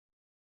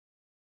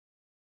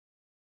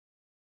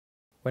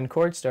When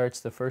court starts,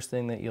 the first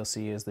thing that you'll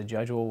see is the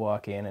judge will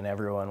walk in and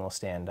everyone will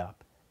stand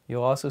up.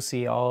 You'll also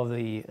see all of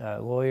the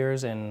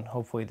lawyers and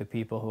hopefully the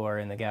people who are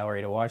in the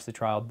gallery to watch the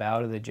trial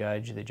bow to the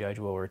judge. The judge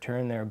will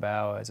return their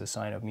bow as a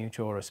sign of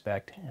mutual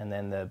respect, and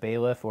then the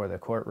bailiff or the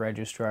court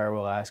registrar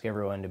will ask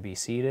everyone to be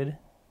seated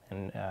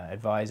and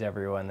advise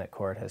everyone that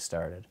court has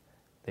started.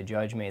 The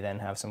judge may then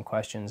have some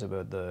questions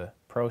about the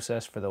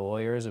process for the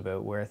lawyers,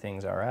 about where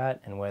things are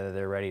at and whether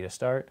they're ready to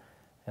start,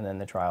 and then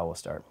the trial will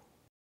start.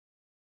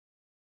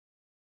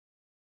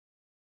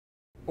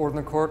 Order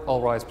in the court,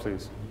 all rise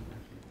please.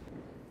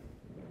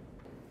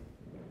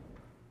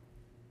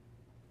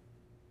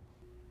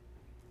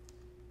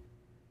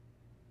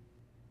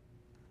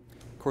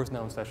 Court is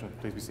now in session.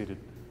 Please be seated.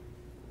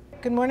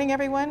 Good morning,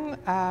 everyone.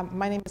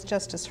 My name is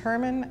Justice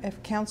Herman.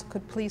 If counsel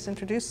could please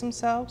introduce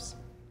themselves.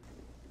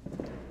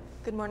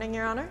 Good morning,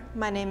 Your Honor.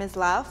 My name is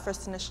Lau,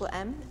 first initial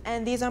M,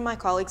 and these are my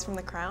colleagues from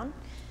the Crown.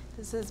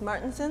 This is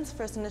Martinsons,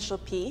 first initial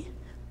P,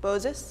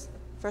 Bozis,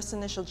 first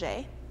initial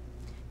J,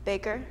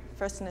 Baker,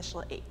 first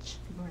initial H.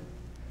 Good morning.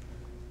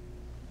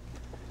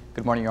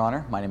 Good morning, Your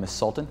Honor. My name is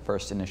Sultan,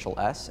 first initial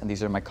S, and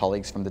these are my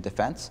colleagues from the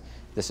defense.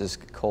 This is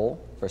Cole,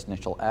 first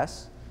initial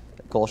S,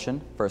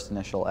 Golshan, first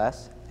initial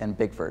S, and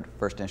Bigford,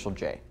 first initial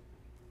J.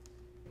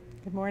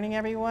 Good morning,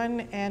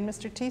 everyone. And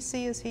Mr.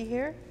 TC, is he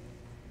here?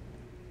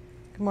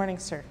 Good morning,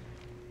 sir.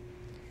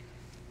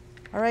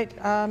 All right.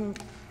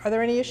 Are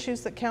there any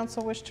issues that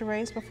counsel wish to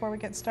raise before we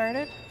get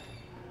started?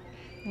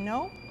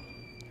 No?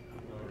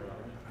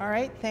 All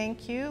right.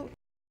 Thank you.